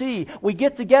didn't see. We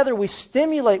get together, we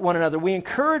stimulate one another, we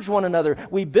encourage one another,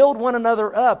 we build one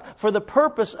another up for the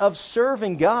purpose of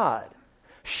serving God,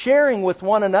 sharing with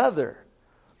one another.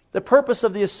 The purpose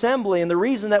of the assembly and the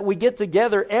reason that we get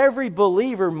together, every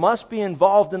believer must be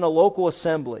involved in a local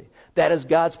assembly. That is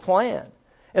God's plan.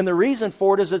 And the reason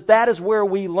for it is that is where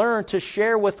we learn to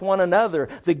share with one another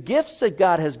the gifts that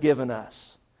God has given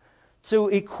us, to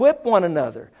equip one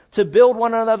another, to build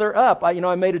one another up. I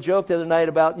made a joke the other night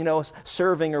about,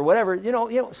 serving or whatever.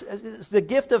 The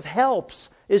gift of helps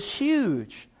is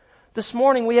huge. This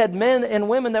morning we had men and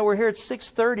women that were here at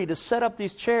 6:30 to set up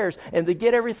these chairs and to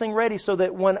get everything ready so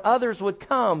that when others would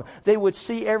come, they would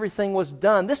see everything was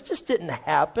done. This just didn't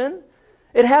happen.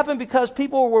 It happened because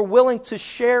people were willing to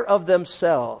share of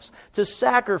themselves, to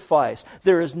sacrifice.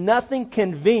 There is nothing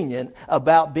convenient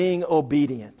about being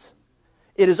obedient.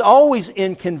 It is always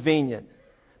inconvenient.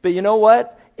 But you know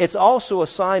what? It's also a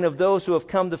sign of those who have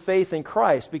come to faith in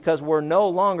Christ, because we're no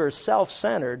longer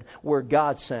self-centered, we're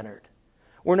God-centered.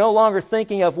 We're no longer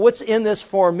thinking of what's in this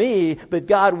for me, but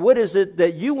God, what is it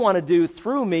that you want to do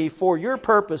through me for your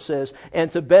purposes and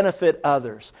to benefit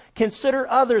others? Consider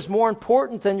others more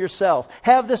important than yourself.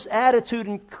 Have this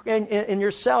attitude in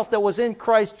yourself that was in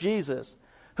Christ Jesus,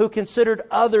 who considered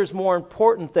others more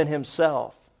important than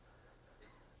himself.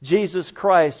 Jesus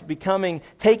Christ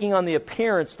taking on the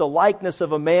appearance, the likeness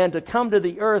of a man, to come to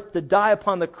the earth, to die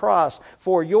upon the cross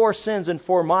for your sins and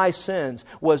for my sins,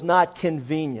 was not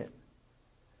convenient.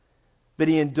 But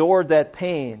he endured that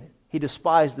pain. He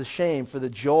despised the shame for the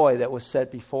joy that was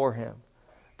set before him.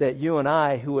 That you and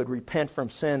I, who would repent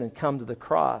from sin and come to the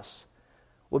cross,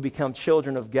 will become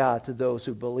children of God to those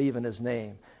who believe in his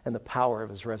name and the power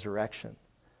of his resurrection.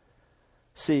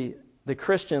 See, the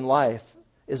Christian life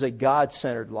is a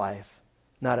God-centered life,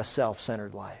 not a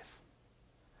self-centered life.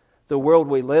 The world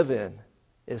we live in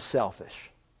is selfish,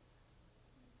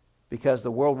 because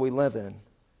the world we live in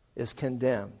is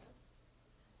condemned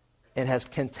and has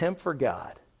contempt for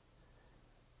God.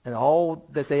 And all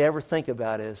that they ever think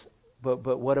about is,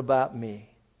 but what about me?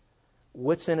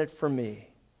 What's in it for me?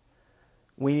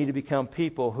 We need to become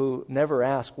people who never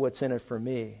ask what's in it for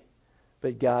me,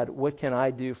 but God, what can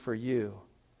I do for you?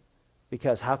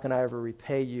 Because how can I ever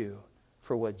repay you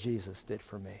for what Jesus did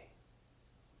for me?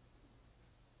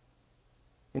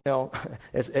 You know,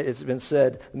 it's been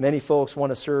said, many folks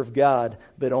want to serve God,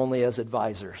 but only as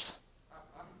advisors.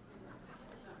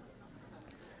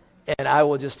 And I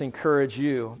will just encourage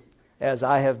you, as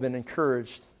I have been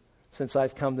encouraged since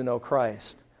I've come to know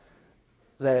Christ,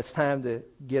 that it's time to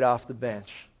get off the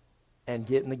bench and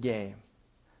get in the game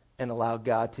and allow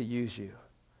God to use you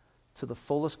to the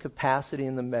fullest capacity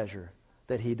and the measure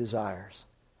that he desires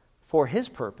for his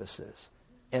purposes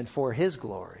and for his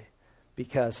glory,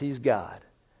 because he's God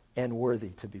and worthy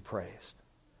to be praised.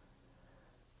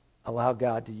 Allow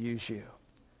God to use you.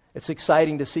 It's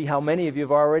exciting to see how many of you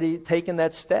have already taken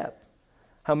that step.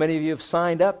 How many of you have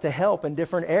signed up to help in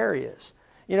different areas.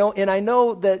 You know, and I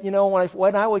know that, you know,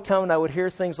 when I would come and I would hear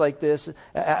things like this,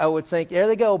 I would think, there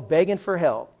they go, begging for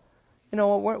help. You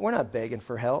know, we're not begging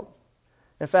for help.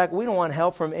 In fact, we don't want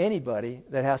help from anybody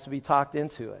that has to be talked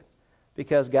into it,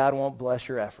 because God won't bless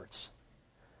your efforts.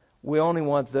 We only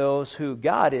want those who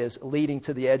God is leading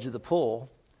to the edge of the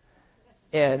pool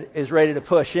and is ready to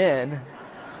push in.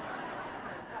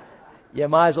 You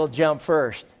might as well jump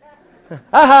first.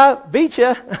 Aha, beat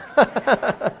ya.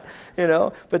 You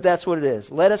know, but that's what it is.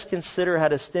 Let us consider how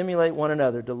to stimulate one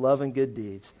another to love and good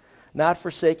deeds, not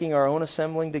forsaking our own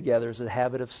assembling together as a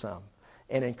habit of some,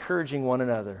 and encouraging one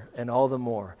another, and all the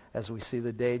more as we see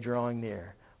the day drawing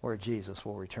near where Jesus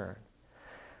will return.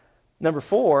 Number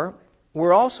 4,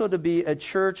 we're also to be a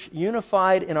church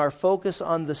unified in our focus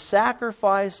on the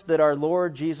sacrifice that our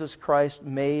Lord Jesus Christ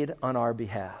made on our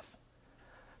behalf.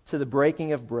 To the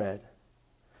breaking of bread.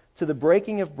 To the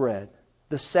breaking of bread.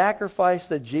 The sacrifice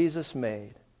that Jesus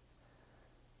made.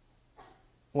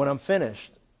 When I'm finished,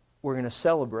 we're going to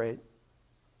celebrate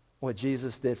what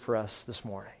Jesus did for us this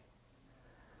morning.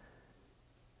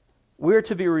 We're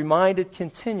to be reminded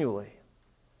continually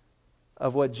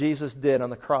of what Jesus did on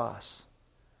the cross.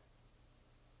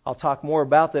 I'll talk more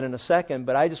about that in a second,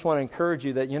 but I just want to encourage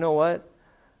you that, you know what?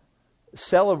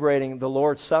 Celebrating the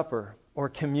Lord's Supper or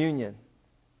communion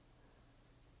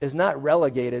is not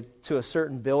relegated to a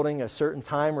certain building, a certain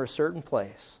time, or a certain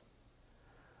place.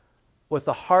 With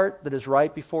a heart that is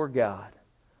right before God,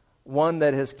 one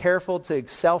that is careful to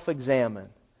self-examine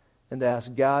and to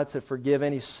ask God to forgive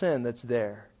any sin that's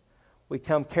there, we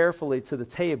come carefully to the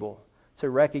table to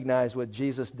recognize what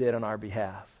Jesus did on our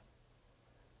behalf.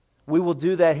 We will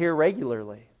do that here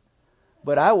regularly,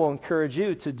 but I will encourage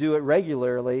you to do it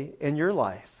regularly in your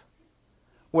life.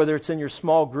 Whether it's in your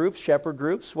small groups, shepherd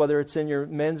groups, whether it's in your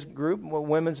men's group,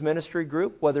 women's ministry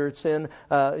group, whether it's in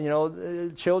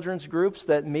children's groups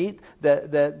that meet,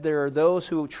 that there are those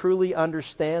who truly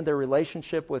understand their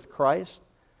relationship with Christ.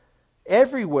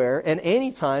 Everywhere and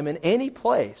anytime and any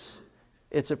place,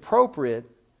 it's appropriate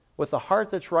with a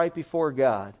heart that's right before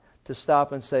God to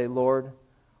stop and say, Lord,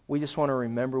 we just want to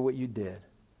remember what you did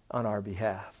on our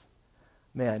behalf.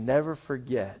 May I never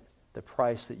forget the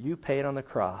price that you paid on the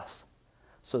cross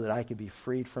so that I could be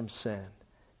freed from sin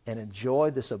and enjoy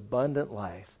this abundant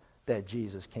life that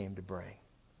Jesus came to bring.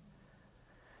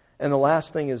 And the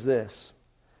last thing is this.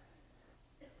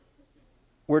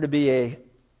 We're to be a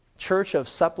church of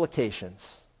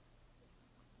supplications.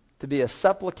 To be a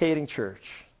supplicating church.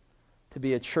 To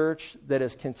be a church that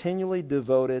is continually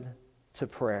devoted to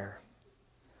prayer.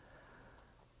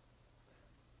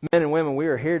 Men and women, we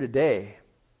are here today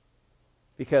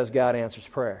because God answers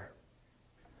prayer.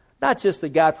 Not just that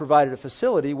God provided a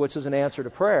facility, which is an answer to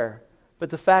prayer, But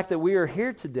the fact that we are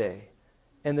here today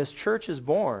and this church is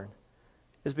born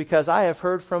is because I have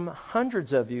heard from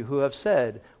hundreds of you who have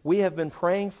said, we have been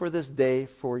praying for this day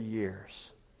for years.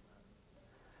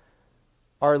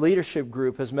 Our leadership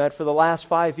group has met for the last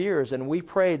 5 years, and we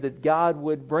prayed that God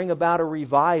would bring about a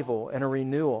revival and a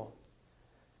renewal.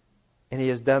 And He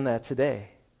has done that today.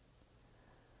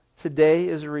 Today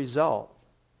is a result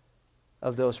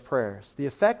of those prayers. The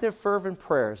effective, fervent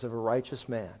prayers of a righteous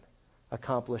man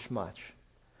accomplish much.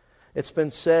 It's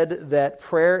been said that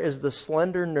prayer is the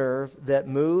slender nerve that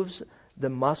moves the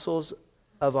muscles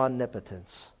of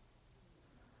omnipotence.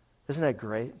 Isn't that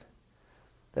great?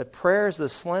 That prayer is the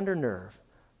slender nerve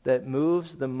that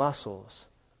moves the muscles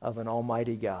of an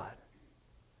almighty God.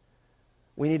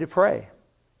 We need to pray.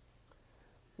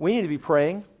 We need to be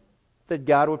praying that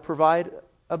God would provide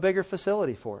a bigger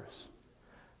facility for us.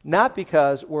 Not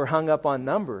because we're hung up on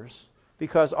numbers,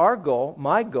 because our goal,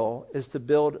 my goal, is to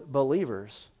build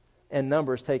believers, and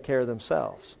numbers take care of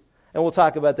themselves. And we'll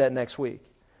talk about that next week.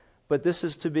 But this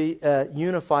is to be a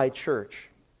unified church.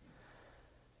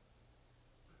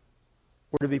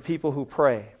 We're to be people who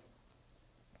pray.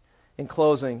 In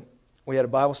closing, we had a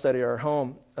Bible study at our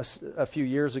home a few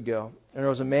years ago, and there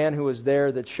was a man who was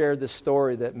there that shared this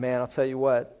story that, man, I'll tell you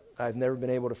what, I've never been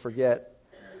able to forget.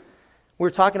 We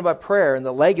were talking about prayer and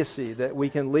the legacy that we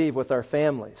can leave with our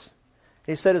families.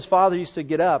 He said his father used to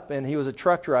get up, and he was a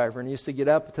truck driver, and he used to get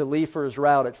up to leave for his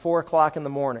route at 4 o'clock in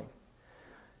the morning.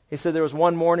 He said there was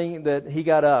one morning that he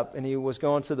got up, and he was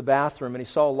going to the bathroom, and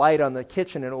he saw a light on the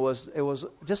kitchen, and it was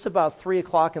just about 3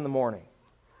 o'clock in the morning.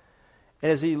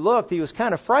 And as he looked, he was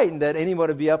kind of frightened that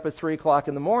anybody would be up at 3 o'clock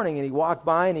in the morning, and he walked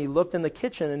by, and he looked in the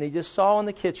kitchen, and he just saw in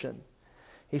the kitchen,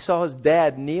 he saw his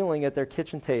dad kneeling at their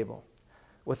kitchen table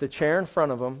with a chair in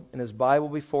front of him and his Bible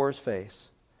before his face,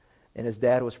 and his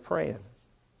dad was praying.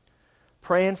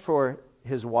 Praying for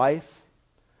his wife,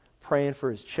 praying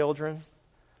for his children,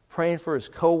 praying for his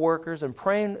co-workers, and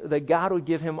praying that God would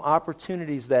give him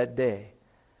opportunities that day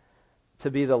to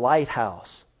be the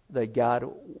lighthouse that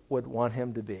God would want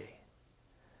him to be.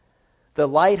 The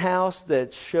lighthouse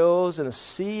that shows in a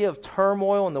sea of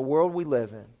turmoil in the world we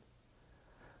live in,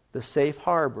 the safe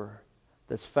harbor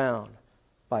that's found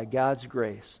by God's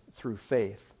grace through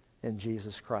faith in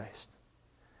Jesus Christ.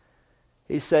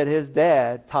 He said his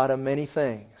dad taught him many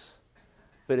things,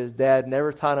 but his dad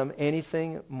never taught him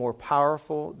anything more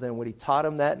powerful than what he taught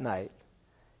him that night,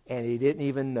 and he didn't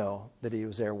even know that he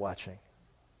was there watching.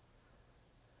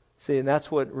 See, and that's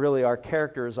what really our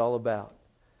character is all about.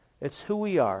 It's who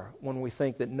we are when we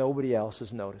think that nobody else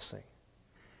is noticing,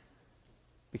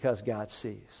 because God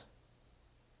sees.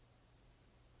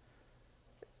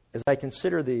 As I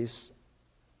consider these,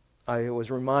 I was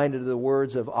reminded of the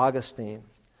words of Augustine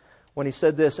when he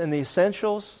said this, in the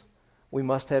essentials, we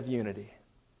must have unity.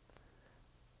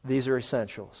 These are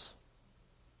essentials.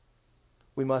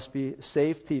 We must be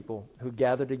saved people who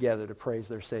gather together to praise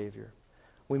their Savior.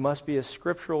 We must be a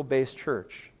scriptural-based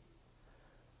church.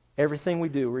 Everything we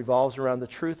do revolves around the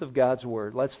truth of God's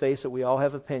Word. Let's face it, we all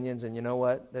have opinions, and you know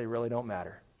what? They really don't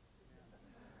matter.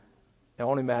 It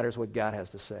only matters what God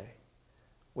has to say.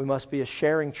 We must be a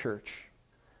sharing church,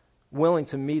 willing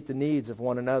to meet the needs of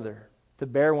one another, to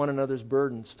bear one another's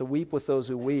burdens, to weep with those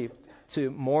who weep,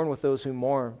 to mourn with those who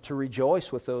mourn, to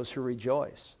rejoice with those who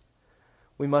rejoice.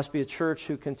 We must be a church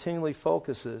who continually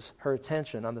focuses her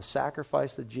attention on the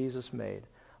sacrifice that Jesus made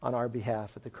on our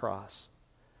behalf at the cross.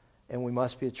 And we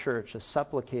must be a church, a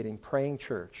supplicating, praying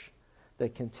church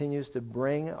that continues to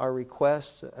bring our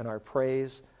requests and our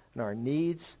praise and our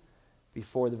needs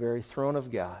before the very throne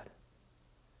of God.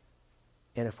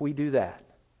 And if we do that,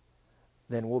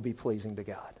 then we'll be pleasing to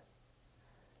God.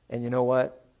 And you know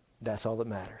what? That's all that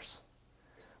matters.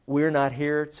 We're not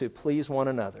here to please one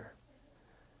another.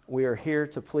 We are here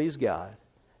to please God.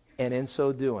 And in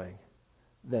so doing,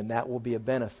 then that will be a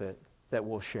benefit that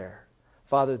we'll share.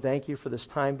 Father, thank you for this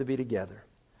time to be together.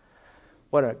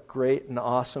 What a great and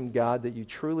awesome God that you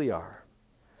truly are.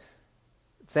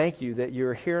 Thank you that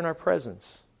you're here in our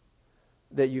presence,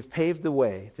 that you've paved the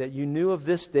way, that you knew of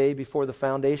this day before the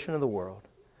foundation of the world.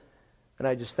 And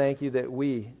I just thank you that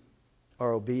we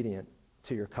are obedient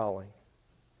to your calling.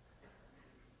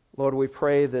 Lord, we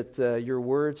pray that your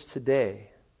words today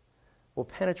will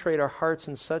penetrate our hearts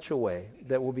in such a way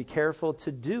that we'll be careful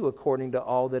to do according to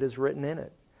all that is written in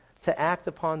it, to act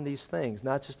upon these things,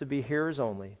 not just to be hearers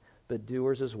only, but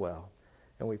doers as well.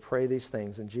 And we pray these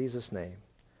things in Jesus' name.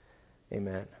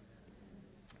 Amen.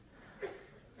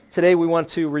 Today we want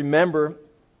to remember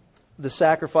the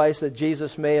sacrifice that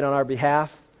Jesus made on our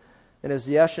behalf. And as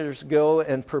the ushers go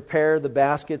and prepare the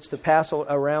baskets to pass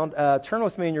around, turn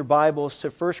with me in your Bibles to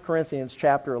 1 Corinthians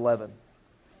chapter 11.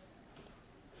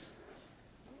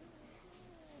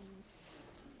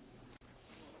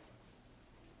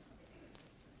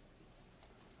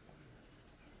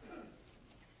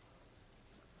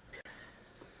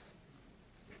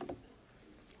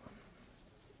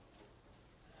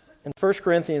 In 1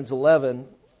 Corinthians 11,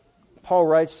 Paul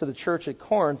writes to the church at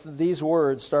Corinth these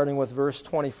words, starting with verse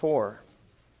 24.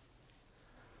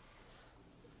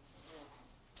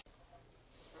 It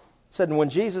said, "And when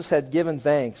Jesus had given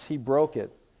thanks, he broke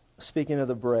it, speaking of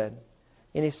the bread.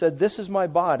 And he said, 'This is my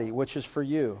body, which is for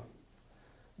you.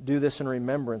 Do this in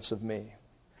remembrance of me.'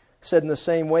 Said in the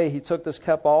same way, he took this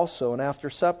cup also, and after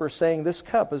supper, saying, 'This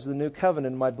cup is the new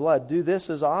covenant in my blood. Do this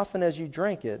as often as you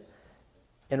drink it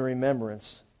in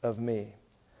remembrance of me.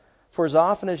 For as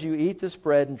often as you eat this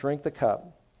bread and drink the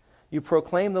cup, you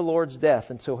proclaim the Lord's death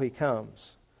until he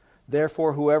comes.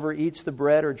 Therefore, whoever eats the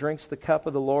bread or drinks the cup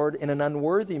of the Lord in an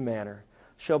unworthy manner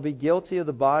shall be guilty of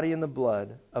the body and the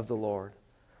blood of the Lord.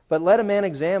 But let a man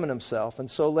examine himself, and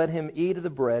so let him eat of the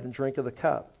bread and drink of the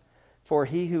cup. For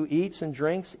he who eats and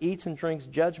drinks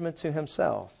judgment to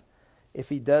himself, if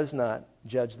he does not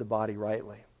judge the body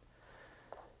rightly.'"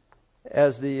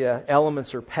 As the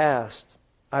elements are passed,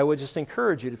 I would just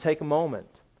encourage you to take a moment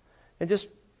and just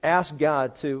ask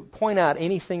God to point out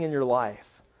anything in your life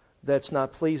that's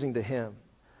not pleasing to Him.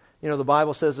 You know, the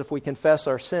Bible says if we confess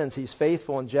our sins, He's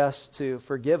faithful and just to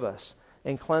forgive us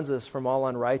and cleanse us from all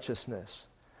unrighteousness.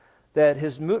 That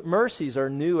His mercies are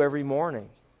new every morning,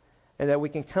 and that we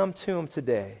can come to Him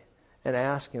today and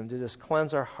ask Him to just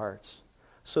cleanse our hearts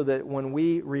so that when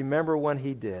we remember what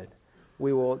He did,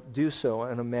 we will do so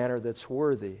in a manner that's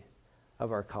worthy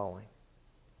of our calling.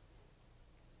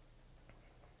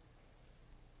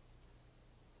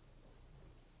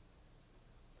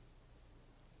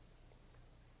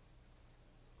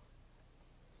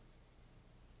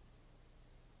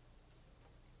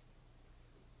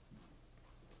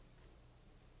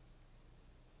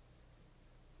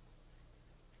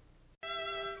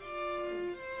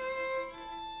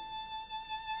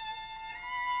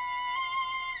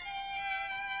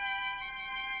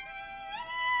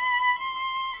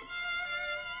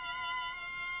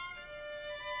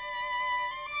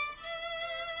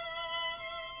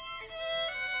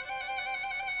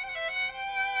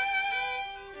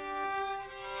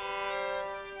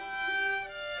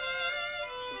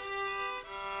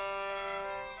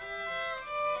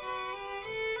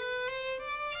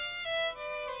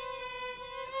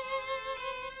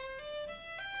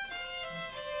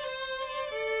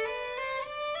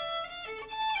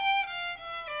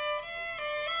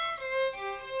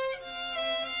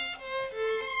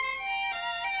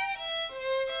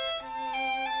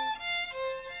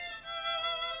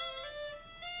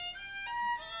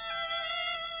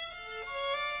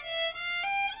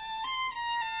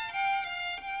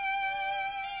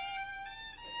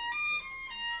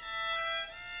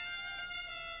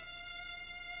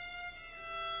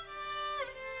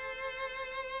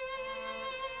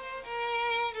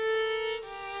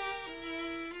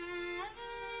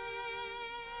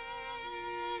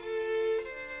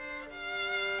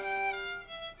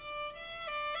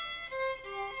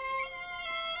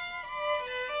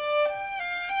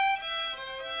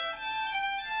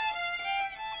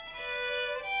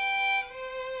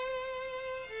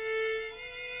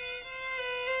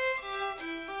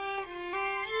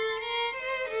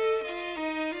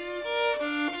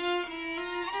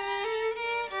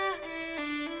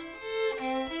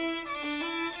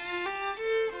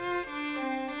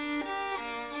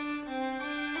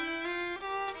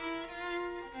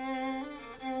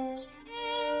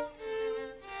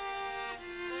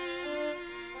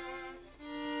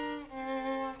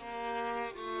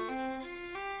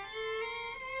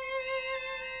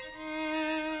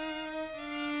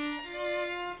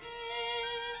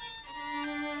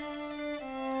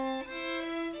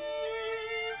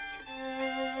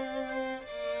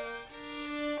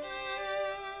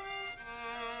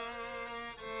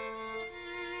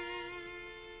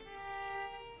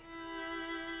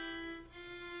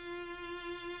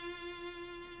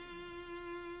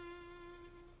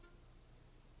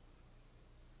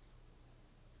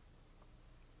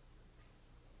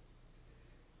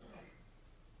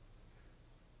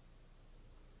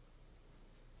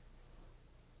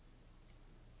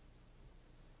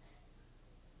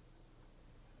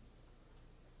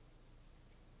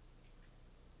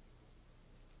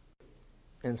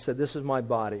 And said, "This is my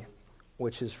body,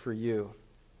 which is for you.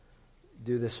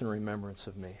 Do this in remembrance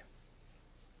of me."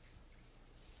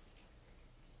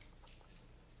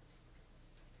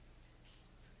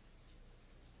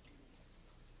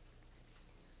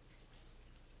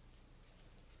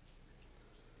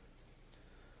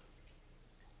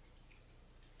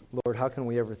 Lord, how can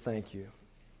we ever thank you?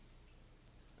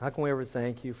 How can we ever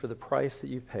thank you for the price that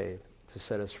you paid to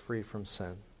set us free from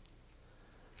sin?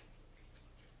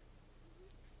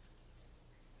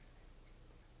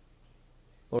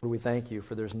 Lord, we thank you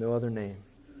for there's no other name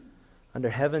under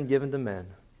heaven given to men,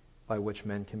 by which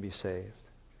men can be saved.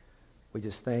 We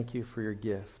just thank you for your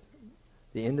gift,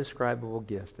 the indescribable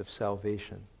gift of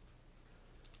salvation.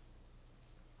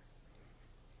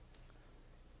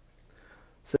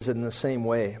 It says in the same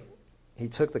way, he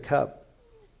took the cup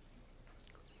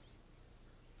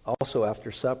also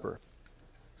after supper,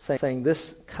 saying,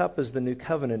 "This cup is the new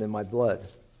covenant in my blood."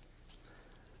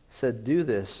 Said, "Do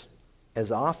this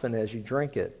as often as you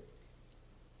drink it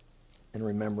in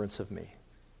remembrance of me."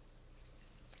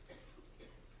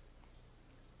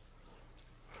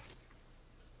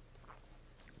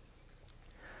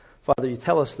 Father, you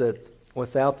tell us that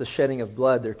without the shedding of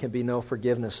blood, there can be no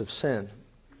forgiveness of sin.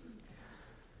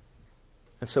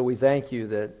 And so we thank you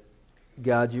that,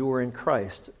 God, you were in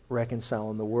Christ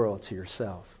reconciling the world to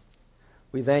yourself.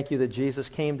 We thank you that Jesus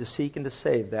came to seek and to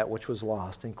save that which was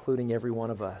lost, including every one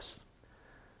of us.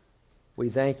 We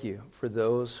thank you for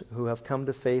those who have come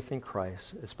to faith in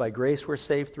Christ. It's by grace we're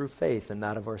saved through faith and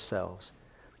not of ourselves.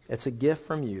 It's a gift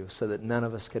from you so that none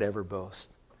of us could ever boast.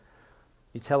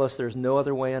 You tell us there's no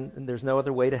other way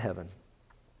to heaven.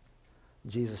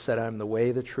 Jesus said, "I am the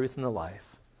way, the truth, and the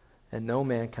life, and no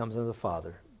man comes unto the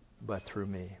Father but through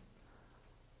me."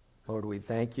 Lord, we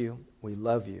thank you, we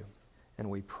love you, and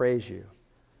we praise you,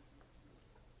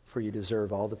 for you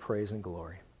deserve all the praise and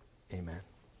glory. Amen.